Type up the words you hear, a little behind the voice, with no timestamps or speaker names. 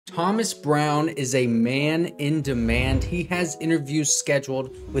Thomas Brown is a man in demand. He has interviews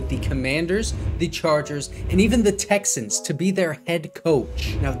scheduled with the Commanders, the Chargers, and even the Texans to be their head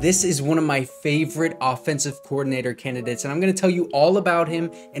coach. Now, this is one of my favorite offensive coordinator candidates, and I'm going to tell you all about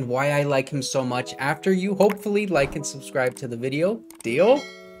him and why I like him so much after you hopefully like and subscribe to the video. Deal?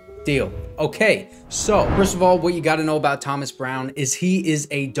 Deal. Okay, so first of all, what you got to know about Thomas Brown is he is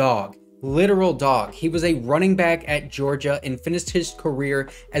a dog. Literal dog. He was a running back at Georgia and finished his career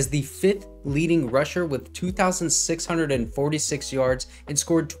as the 5th leading rusher with 2,646 yards and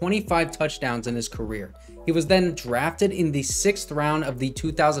scored 25 touchdowns in his career. He was then drafted in the 6th round of the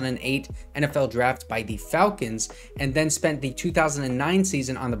 2008 NFL draft by the Falcons and then spent the 2009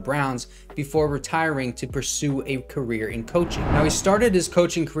 season on the Browns before retiring to pursue a career in coaching. Now, he started his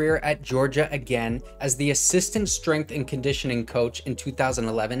coaching career at Georgia again as the assistant strength and conditioning coach in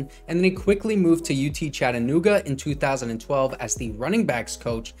 2011, and then he quickly moved to UT Chattanooga in 2012 as the running backs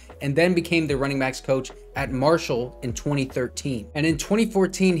coach, and then became the running backs coach at Marshall in 2013. And in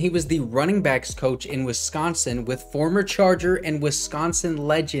 2014, he was the running backs coach in Wisconsin with former Charger and Wisconsin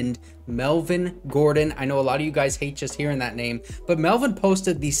legend Melvin Gordon. I know a lot of you guys hate just hearing that name, but Melvin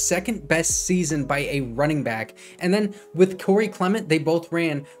posted the 2nd best season by a running back. And then with Corey Clement, they both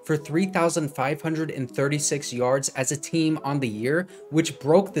ran for 3,536 yards as a team on the year, which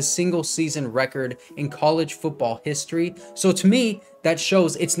broke the single season record in college football history. So to me, that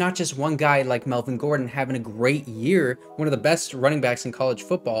shows it's not just one guy like Melvin Gordon having a great year, one of the best running backs in college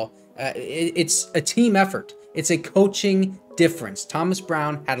football. It's a team effort. It's a coaching difference. Thomas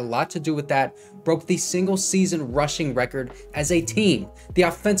Brown had a lot to do with that, broke the single season rushing record as a team. The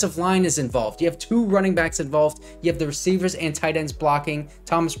offensive line is involved. You have 2 running backs involved. You have the receivers and tight ends blocking.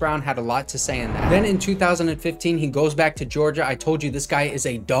 Thomas Brown had a lot to say in that. Then in 2015, he goes back to Georgia. I told you this guy is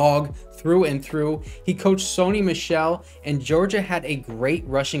a dog through and through. He coached Sony Michel, and Georgia had a great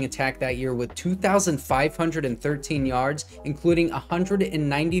rushing attack that year with 2,513 yards, including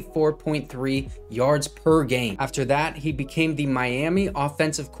 194.3 yards per game. After that, he became the Miami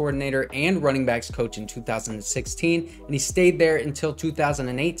offensive coordinator and running backs coach in 2016, and he stayed there until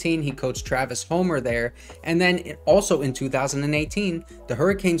 2018. He coached Travis Homer there, and then also in 2018, the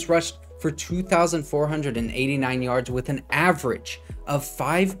Hurricanes rushed for 2,489 yards with an average of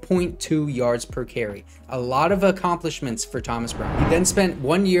 5.2 yards per carry. A lot of accomplishments for Thomas Brown. He then spent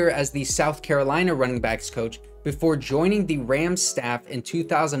 1 year as the South Carolina running backs coach before joining the Rams staff in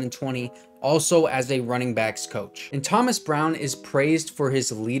 2020, also as a running backs coach. And Thomas Brown is praised for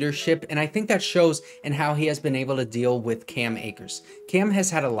his leadership, and I think that shows in how he has been able to deal with Cam Akers. Cam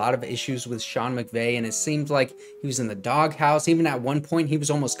has had a lot of issues with Sean McVay, and it seemed like he was in the doghouse. Even at one point, he was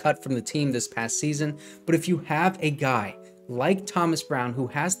almost cut from the team this past season. But if you have a guy like Thomas Brown, who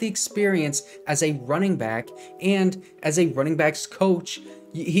has the experience as a running back and as a running backs coach,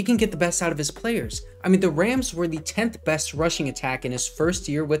 he can get the best out of his players. I mean, the Rams were the 10th best rushing attack in his first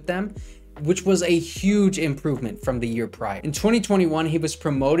year with them, which was a huge improvement from the year prior. In 2021, he was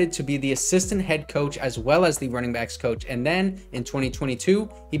promoted to be the assistant head coach as well as the running backs coach. And then in 2022,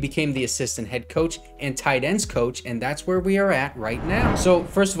 he became the assistant head coach and tight ends coach. And that's where we are at right now. So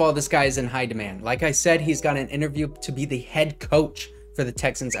first of all, this guy is in high demand. Like I said, he's got an interview to be the head coach for the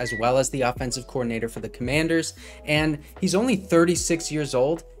Texans as well as the offensive coordinator for the Commanders. And he's only 36 years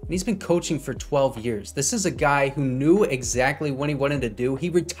old and he's been coaching for 12 years. This is a guy who knew exactly what he wanted to do. He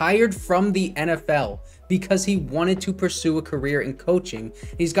retired from the NFL because he wanted to pursue a career in coaching.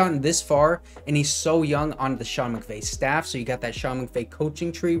 He's gotten this far and he's so young on the Sean McVay staff. So you got that Sean McVay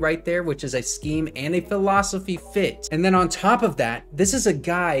coaching tree right there, which is a scheme and a philosophy fit. And then on top of that, this is a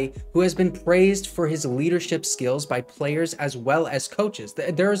guy who has been praised for his leadership skills by players as well as coaches.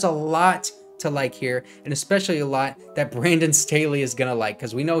 There's a lot to like here, and especially a lot that Brandon Staley is gonna like,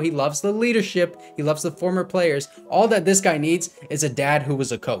 because we know he loves the leadership, he loves the former players. All that this guy needs is a dad who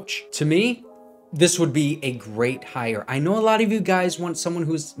was a coach. To me, this would be a great hire. I know a lot of you guys want someone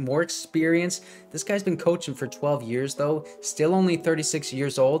who's more experienced. This guy's been coaching for 12 years though, still only 36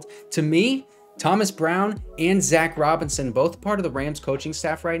 years old. To me, Thomas Brown and Zac Robinson, both part of the Rams coaching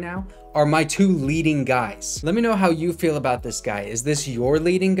staff right now, are my 2 leading guys. Let me know how you feel about this guy. Is this your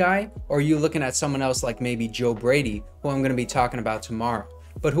leading guy, or are you looking at someone else like maybe Joe Brady, who I'm gonna be talking about tomorrow?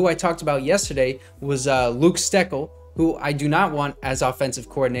 But who I talked about yesterday was Luke Steckel, who I do not want as offensive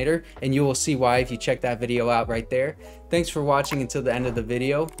coordinator, and you will see why if you check that video out right there. Thanks for watching until the end of the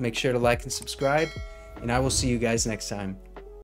video. Make sure to like and subscribe, and I will see you guys next time.